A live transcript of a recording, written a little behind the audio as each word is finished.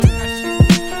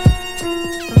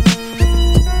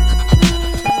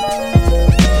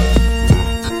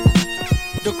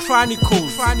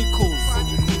Chronicles,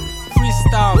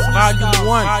 Freestyles, Volume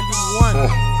 1.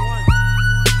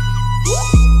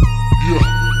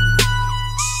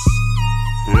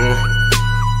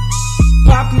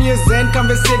 Pop me a zen,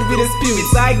 conversate with the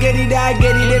spirits. I get it,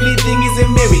 everything is a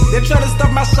merit. They try to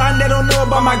stop my shine, they don't know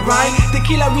about my grind.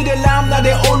 Tequila with a lamb, now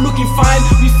they all looking fine.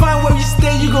 We find where you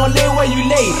stay, you gon' lay where you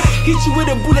lay. Hit you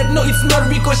with a bullet, no it's not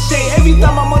ricochet. Every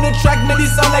time I'm on the track, man, it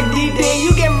sound like D-Day.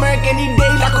 You get murked any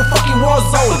day like a fucking war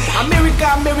zone.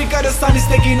 America, the sun is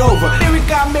taking over.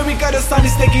 America, the sun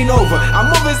is taking over. I'm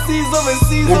overseas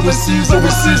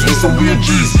with some weird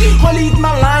G's. Holy hit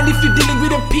my line if you're dealing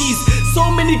with a piece. So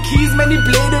many keys, many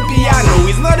play the piano.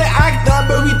 It's not an actor,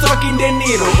 but we talking De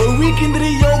Niro. A week in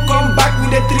Rio, come back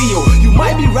with a trio. You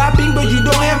might be rapping, but you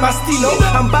don't have my stilo.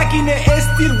 I'm back in the S,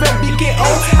 still rap BKO.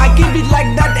 I give it like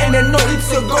that and I know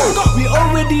it's a go. We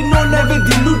already know, never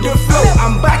dilute the flow.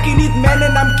 I'm back in it, man,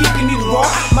 and I'm keeping it raw.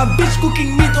 My bitch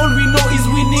cooking meat, all we know is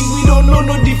winning. We don't know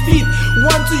no defeat.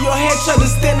 One to your head, try to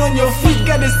stand on your feet.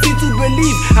 Gotta see to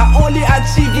believe. I only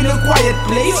achieve in a quiet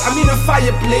place. I'm in a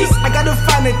fireplace. I gotta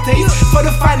find a taste for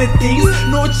the finer things.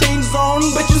 No chains on,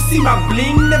 but you see my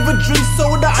bling. Never drink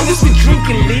soda, I just be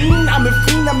drinking lean. I'm a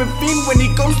fiend when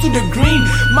it comes to the green.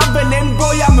 Motherland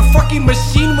boy, I'm a fucking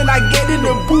machine. When I get in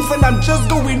the booth and I'm just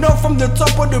going up from the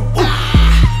top of the booth.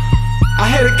 I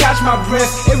had to catch my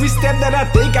breath. Every step that I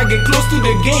take, I get close to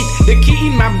the gate. The key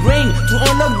in my brain to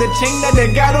unlock the chain that they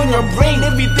got on your brain.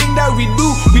 Everything that we do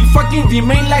will fucking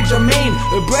remain like Jermaine.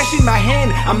 A brush in my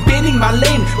hand, I'm painting my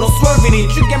lane. No swerving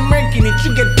it, you get murking it,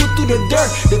 you get put to the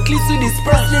dirt. The clips we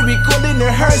disperse, lyrical in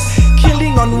the hearse.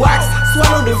 Killing on wax,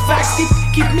 swallow the facts.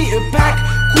 Keep me a pack,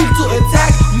 quick to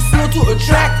attack. You slow to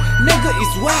attract, nigga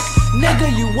is whack.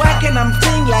 Nigga you whack and I'm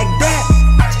saying like that.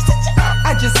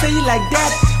 I just say it like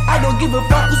that. I don't give a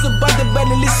fuck who's about the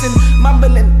better listen.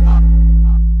 Motherland